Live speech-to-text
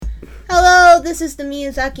Hello, this is the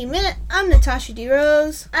Miyazaki Minute. I'm Natasha D.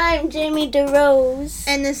 Rose. I'm Jamie DeRose.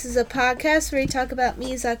 And this is a podcast where we talk about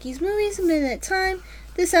Miyazaki's movies a minute at a time.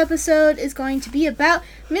 This episode is going to be about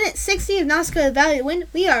minute 60 of Nausicaa the Valley of the Wind.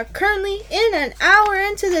 We are currently in an hour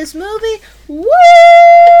into this movie. Woo!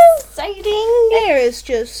 Exciting! There is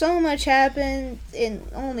just so much happened in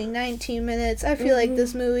only 19 minutes. I feel like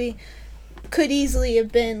this movie could easily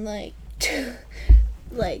have been like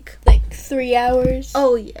 3 hours.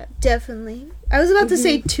 Oh yeah, definitely. I was about to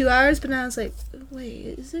say 2 hours, but now I was like,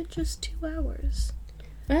 wait, is it just 2 hours?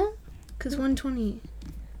 Well, because 120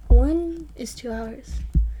 is 2 hours,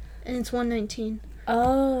 and it's 119.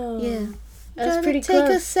 Oh, yeah, that's pretty take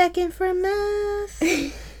close. A second for math.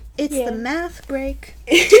 It's the math break.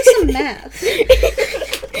 Do some math.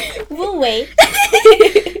 We'll wait.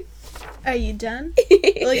 Are you done?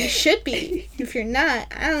 Well, you should be. If you're not,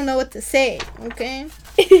 I don't know what to say, okay?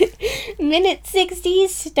 Minute 60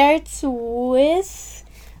 starts with,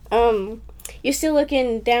 you're still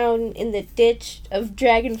looking down in the ditch of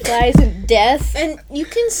dragonflies and death. And you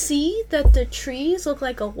can see that the trees look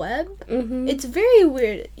like a web. Mm-hmm. It's very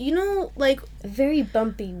weird. You know, like... a very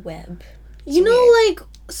bumpy web. You know, like...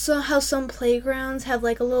 So how some playgrounds have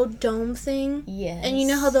like a little dome thing? Yes. And you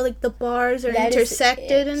know how the bars are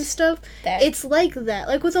intersected and stuff? It's like that.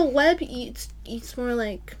 Like with a web, it's more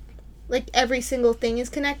like every single thing is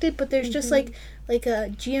connected, but there's just like a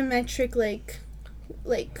geometric like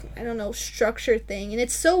I don't know, structure thing. And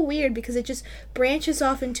it's so weird because it just branches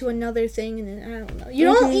off into another thing, and then, I don't know. You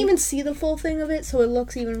don't even see the full thing of it, so it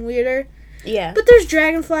looks even weirder. Yeah. But there's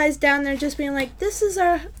dragonflies down there just being like, this is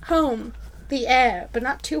our home. The air, but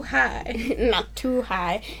not too high. Not too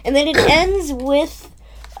high. And then it ends with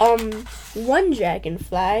one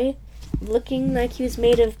dragonfly looking like he was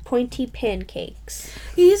made of pointy pancakes.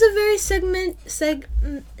 He's a very segmented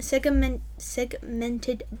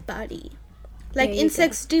body. Like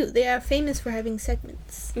insects do. They are famous for having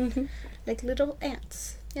segments. Mm-hmm. Like little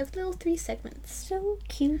ants. They have little 3 segments. So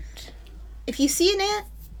cute. If you see an ant,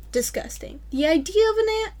 disgusting. The idea of an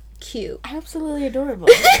ant, cute. Absolutely adorable.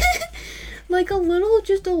 Like a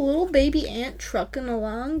little baby ant trucking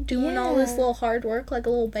along, doing all this little hard work like a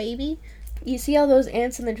little baby. You see all those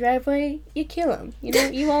ants in the driveway, you kill them. You know,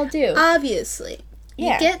 you all do. Obviously.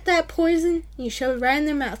 Yeah. You get that poison, you shove it right in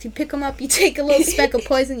their mouth. You pick them up, you take a little speck of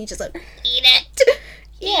poison, you just like, eat it.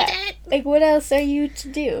 Yeah. Eat it. Like, what else are you to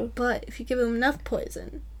do? But if you give them enough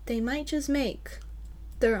poison, they might just make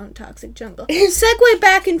their own toxic jungle. Segue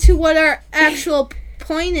back into what our actual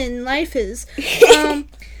point in life is.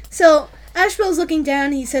 So... Ashbel's looking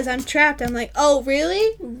down, he says, I'm trapped. I'm like, oh,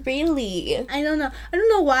 really? Really? I don't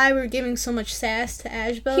know why we're giving so much sass to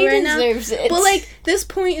Ashbel right now. He deserves it. But, like, this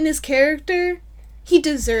point in his character, he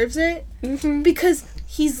deserves it. Mm-hmm. Because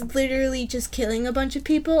he's literally just killing a bunch of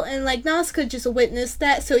people. And, like, Nausicaa just witnessed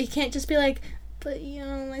that, so he can't just be like, but, you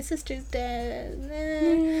know, my sister's dead.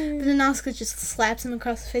 But then Nausicaa just slaps him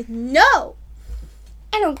across the face. No!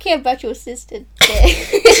 I don't care about your sister.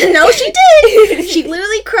 No, she did. She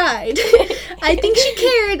literally cried. I think she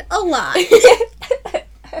cared a lot.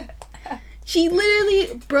 She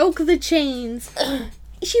literally broke the chains.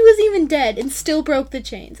 She was even dead and still broke the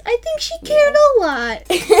chains. I think she cared a lot.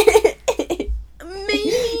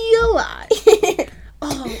 Maybe a lot.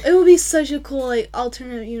 Oh, it would be such a cool, like,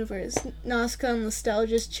 alternate universe. Nausicaa and Lestel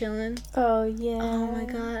just chilling. Oh, yeah. Oh, my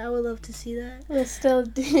God. I would love to see that.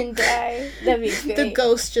 Lestel didn't die. That'd be great. The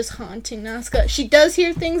ghost just haunting Nausicaa. She does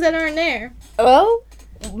hear things that aren't there. Oh,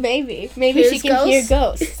 maybe. Maybe she can hear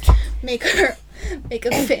ghosts. Make a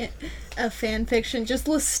fan fiction. Just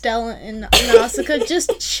Lestel and Nausicaa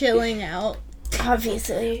just chilling out.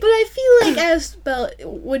 Obviously. But I feel like Ashbel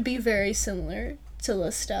would be very similar to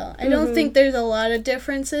Lestel. I don't think there's a lot of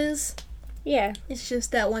differences. Yeah. It's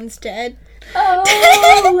just that one's dead. Oh,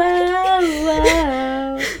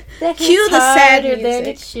 wow. That Cue the sad music. Than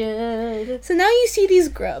it should. So now you see these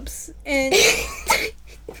grubs, and... I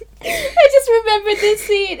just remembered this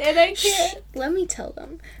scene, and I can't. Let me tell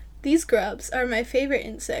them. These grubs are my favorite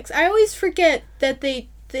insects. I always forget that they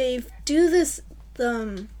do this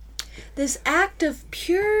act of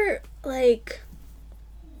pure, like...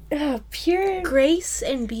 pure grace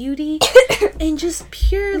and beauty and just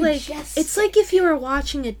pure it's like if you were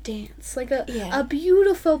watching a dance, like a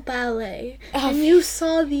beautiful ballet, and you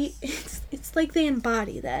saw it's like they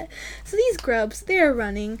embody that. So these grubs, they are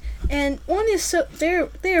running, and one is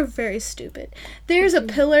they're very stupid. There's a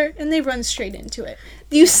pillar and they run straight into it.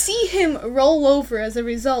 You see him roll over as a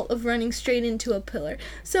result of running straight into a pillar.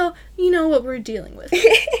 So you know what we're dealing with.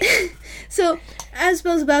 So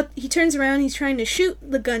Ashbel's he turns around, he's trying to shoot,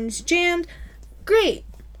 the gun's jammed. Great.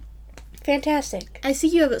 Fantastic. I see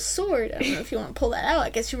you have a sword. I don't know if you want to pull that out. I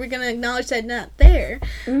guess you were going to acknowledge that not there.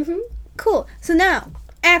 Mm-hmm. Cool. So now,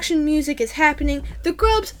 action music is happening. The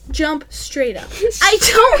grubs jump straight up. I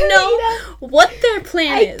don't know what their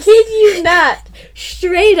plan is. I kid you not.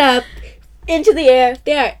 Straight up into the air.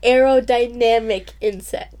 They are aerodynamic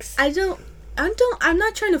insects. I'm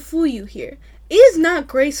not trying to fool you here. It is not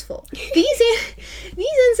graceful. These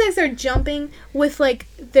insects are jumping with, like,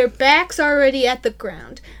 their backs already at the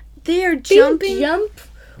ground. They are jumping. They jump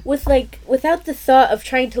with, like, without the thought of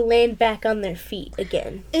trying to land back on their feet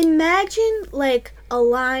again. Imagine, like, a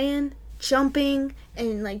lion jumping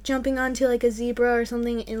and, like, jumping onto, like, a zebra or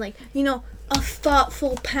something and, like, you know, a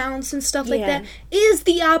thoughtful pounce and stuff like that. It is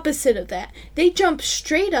the opposite of that. They jump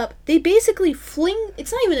straight up. They basically fling.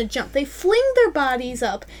 It's not even a jump. They fling their bodies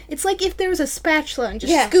up. It's like if there was a spatula and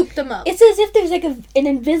just scoop them up. It's as if there's like an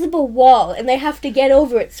invisible wall and they have to get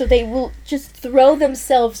over it, so they will just throw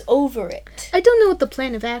themselves over it. I don't know what the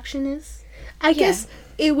plan of action is. I guess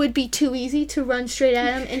it would be too easy to run straight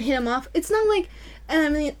at him and hit him off. It's not like, I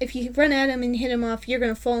mean, if you run at him and hit him off, you're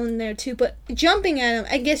going to fall in there too. But jumping at him,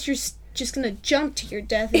 I guess you're just gonna jump to your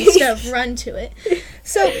death instead of run to it.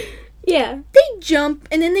 So they jump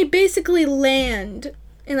and then they basically land,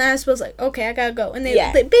 and Asbel's like, okay, I gotta go, and they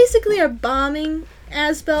basically are bombing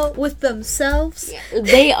Asbel with themselves.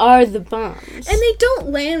 They are the bombs, and they don't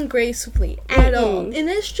land gracefully at all, and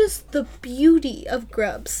it's just the beauty of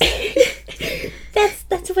grubs.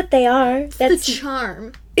 That's what they are. That's the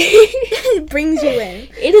charm. It brings you in.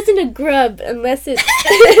 It isn't a grub unless it's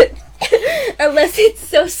unless it's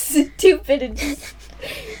so stupid and just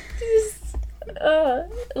a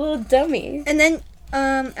little dummy. And then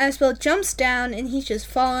Asbel jumps down and he's just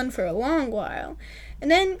fallen for a long while. And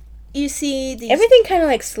then you see these... Everything kind of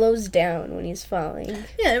like slows down when he's falling.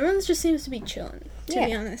 Yeah, everyone just seems to be chilling, to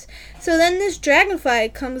be honest. So then this dragonfly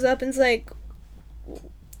comes up and's like,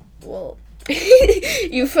 well...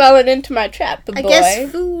 You've fallen into my trap, boy. I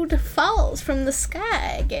guess food falls from the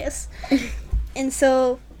sky, I guess. And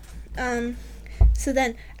so...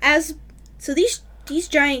 these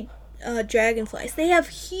giant dragonflies, they have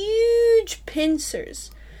huge pincers.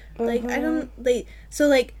 Like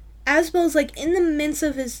Asbel's like in the midst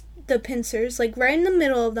of the pincers, like right in the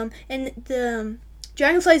middle of them, and the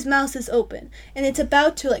dragonfly's mouth is open, and it's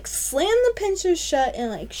about to like slam the pincers shut and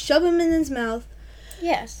like shove him in his mouth.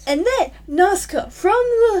 Yes. And then Nausicaa from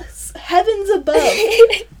the heavens above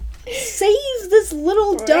saves this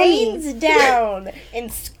little dummy. Rains down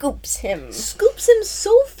and scoops him. Scoops him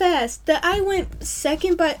so fast that I went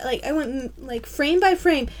frame by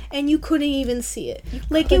frame, and you couldn't even see it.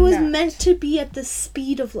 Like it was meant to be at the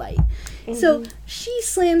speed of light. Mm-hmm. So she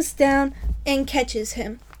slams down and catches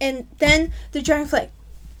him, and then the dragonfly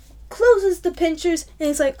closes the pincers, and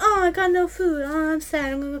he's like, oh, I got no food. Oh, I'm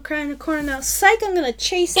sad. I'm gonna cry in the corner now. Psych, I'm gonna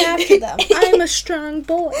chase after them. I'm a strong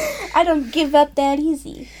boy. I don't give up that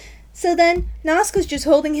easy. So then Nausicaa's just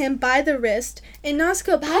holding him by the wrist, and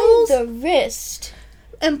Nausicaa pulls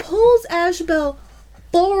Asbel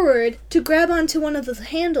forward to grab onto one of the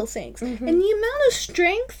handle things. Mm-hmm. And the amount of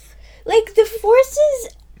strength, like the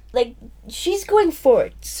forces, like she's going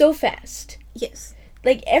forward so fast. Yes.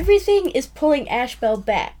 Like everything is pulling Asbel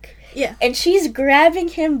back. Yeah. And she's grabbing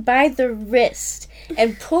him by the wrist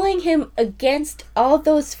and pulling him against all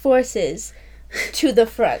those forces to the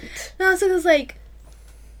front. Nausicaa's like,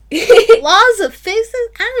 laws of physics?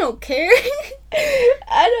 I don't care.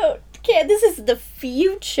 I don't care. This is the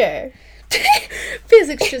future.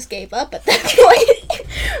 Physics just gave up at that point.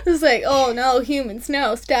 It was like, oh no, humans,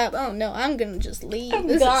 no, stop. Oh no, I'm gonna just leave.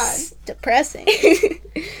 This is depressing.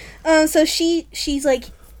 So she's like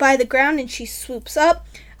by the ground and she swoops up,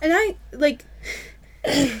 and I like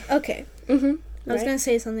okay. Mm-hmm. I was gonna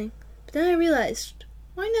say something, but then I realized,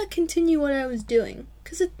 why not continue what I was doing?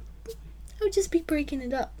 Because I would just be breaking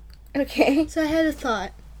it up. Okay. So I had a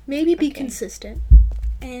thought, maybe be consistent,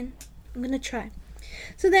 and I'm gonna try.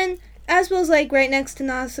 So then Asbel's like right next to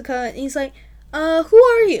Nausicaa, and he's like, who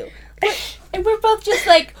are you? And we're both just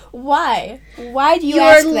like, why? Why do you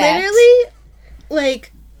ask that? You're literally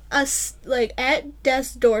like at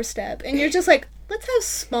death's doorstep, and you're just like, let's have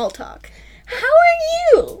small talk. How are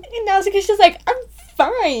you? And Nausicaa's just like, I'm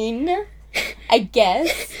fine, I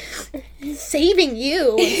guess. Saving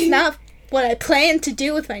you is not what I planned to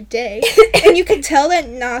do with my day. And you can tell that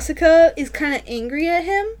Nausicaa is kind of angry at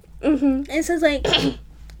him. Mm-hmm. And says like,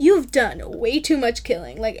 you've done way too much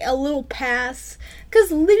killing. Like a little pass,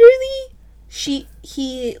 because literally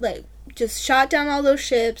he like just shot down all those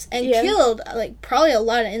ships and killed like probably a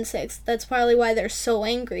lot of insects. That's probably why they're so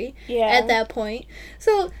angry at that point.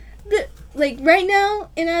 So like right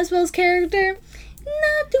now in Asbel's character,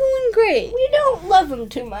 not doing great. We don't love him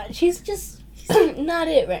too much. He's not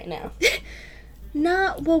it right now.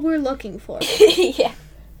 Not what we're looking for. Yeah.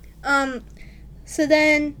 So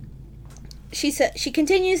then she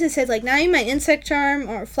continues and says, like, now you might insect charm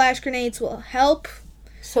or flash grenades will help.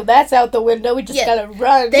 So that's out the window. We just gotta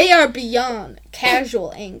run. They are beyond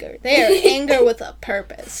casual anger. They are anger with a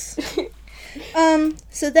purpose.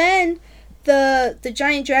 So then the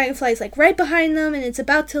giant dragonfly is, like, right behind them, and it's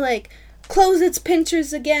about to, like, close its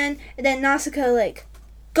pincers again, and then Nausicaa, like,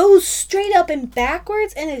 goes straight up and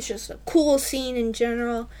backwards, and it's just a cool scene in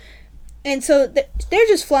general. And so they're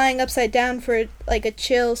just flying upside down for, like, a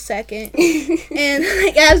chill second. And,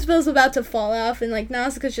 like, Asbel's about to fall off, and, like,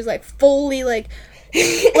 Nausicaa's just, like, fully, like,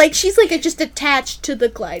 she's, like, just attached to the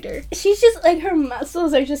glider. She's just, like, her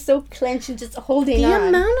muscles are just so clenched and just holding on. The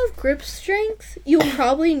amount of grip strength you'll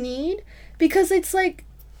probably need, because it's, like,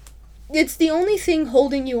 it's the only thing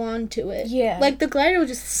holding you on to it. Yeah. Like, the glider will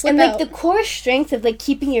just slip out. And, like, the core strength of, like,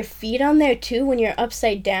 keeping your feet on there, too, when you're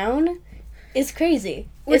upside down is crazy.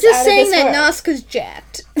 We're just saying that Nausicaa's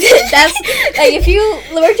jacked. That's, like,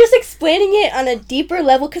 we're just explaining it on a deeper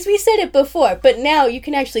level, because we said it before, but now you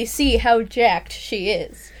can actually see how jacked she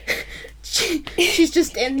is. She's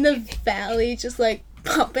just in the valley, just, like,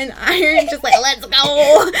 pumping iron, just like, let's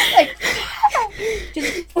go! Like,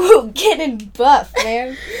 just getting buff,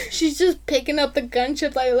 man. She's just picking up the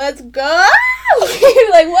gunship, like, let's go!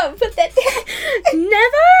 You're like, what? Put that down.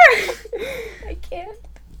 Never! I can't.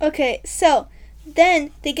 Okay, so then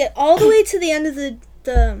they get all the way to the end of the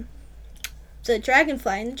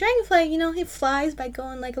dragonfly, and the dragonfly, you know, it flies by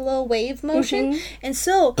going, like, a little wave motion, and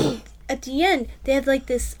so at the end they have, like,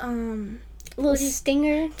 this little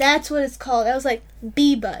stinger. That's what it's called. I was like,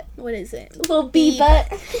 bee butt. What is it? Little bee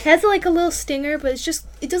butt. It has, like, a little stinger, but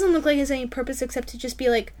it doesn't look like it has any purpose except to just be,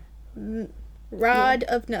 like, rod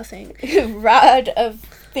of nothing. Rod of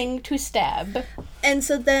thing to stab. And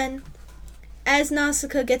so then, as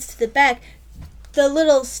Nausicaa gets to the back, the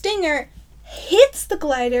little stinger hits the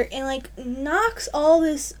glider and, like, knocks all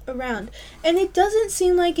this around. And it doesn't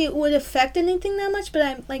seem like it would affect anything that much, but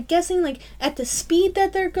I'm, like, guessing, like, at the speed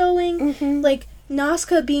that they're going, like,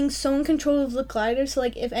 Nausicaa being so in control of the glider, so,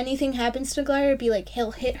 like, if anything happens to the glider, it'd be, like,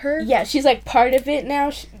 he'll hit her. Yeah, she's, like, part of it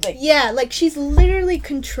now. Yeah, like, she's literally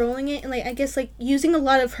controlling it, and, like, I guess, like, using a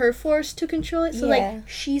lot of her force to control it. So, like,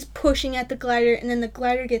 she's pushing at the glider, and then the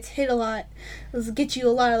glider gets hit a lot. It'll get you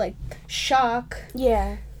a lot of, like, shock.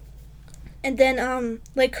 Yeah. And then,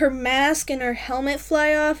 like, her mask and her helmet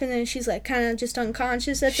fly off, and then she's, like, kind of just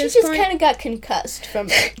unconscious at this point. She just kind of got concussed from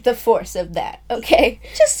the force of that, okay?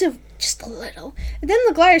 Just a little. And then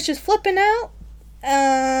the glider's just flipping out.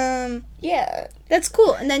 Yeah. That's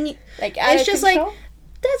cool. And then, like, out it's of just control? like,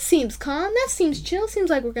 that seems calm. That seems chill. Seems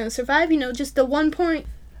like we're going to survive. You know, just the one point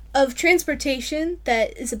of transportation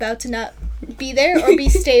that is about to not be there or be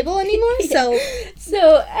stable anymore. Yeah.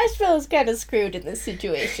 So Asbel is kind of screwed in this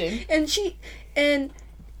situation. And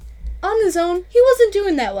on his own, he wasn't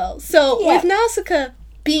doing that well. So with Nausicaa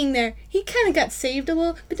being there, he kind of got saved a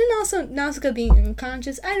little. But then also Nausicaa being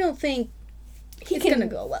unconscious, I don't think it's going to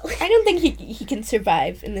go well. I don't think he can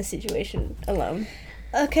survive in this situation alone.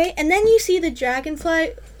 Okay, and then you see the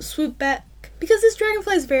dragonfly swoop back, because this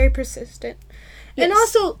dragonfly is very persistent. Yes. And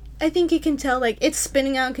also, I think you can tell, like, it's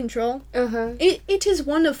spinning out of control. Uh-huh. It is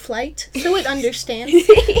one of flight, so it understands.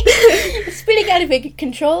 Spinning out of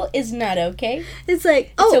control is not okay. It's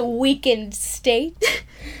like, it's a weakened state.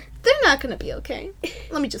 They're not going to be okay.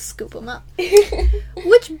 Let me just scoop them up.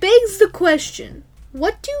 Which begs the question,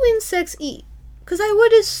 what do insects eat? Because I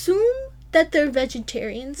would assume that they're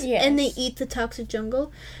vegetarians, and they eat the toxic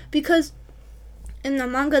jungle, because in the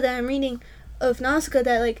manga that I'm reading of Nausicaa,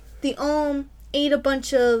 that, like, the ate a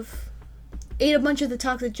bunch of the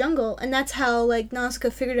toxic jungle, and that's how, like, Nausicaa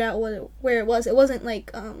figured out where it was. It wasn't,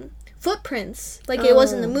 like, footprints, like it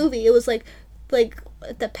was in the movie. It was, like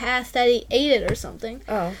the path that he ate it or something.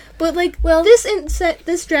 Oh. But, like, well,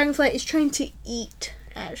 this dragonfly is trying to eat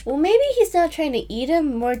Ash. Well, maybe he's not trying to eat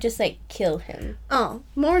him, more just, like, kill him. Oh,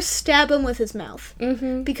 more stab him with his mouth.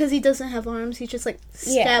 Mm-hmm. Because he doesn't have arms, he just, like,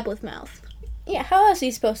 stab with mouth. Yeah, how else are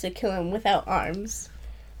you supposed to kill him without arms?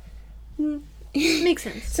 Makes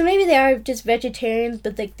sense. So maybe they are just vegetarians,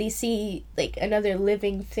 but, like, they see, like, another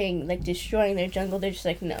living thing, like, destroying their jungle. They're just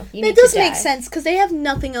like, no, you need to die. It does make sense, because they have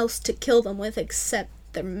nothing else to kill them with except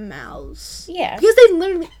their mouths. Yeah. Because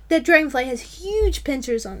that dragonfly has huge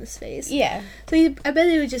pincers on his face. Yeah. So I bet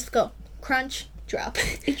they would just go, crunch, drop.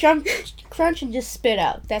 Crunch and just spit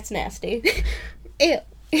out. That's nasty. Ew.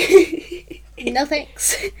 No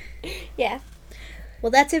thanks. Yeah. Well,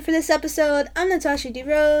 that's it for this episode. I'm Natasha D.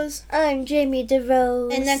 Rose. I'm Jamie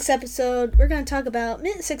DeRose. And next episode, we're going to talk about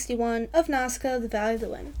minute 61 of Nausicaa, the Valley of the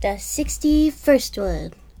Wind. The 61st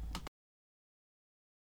one.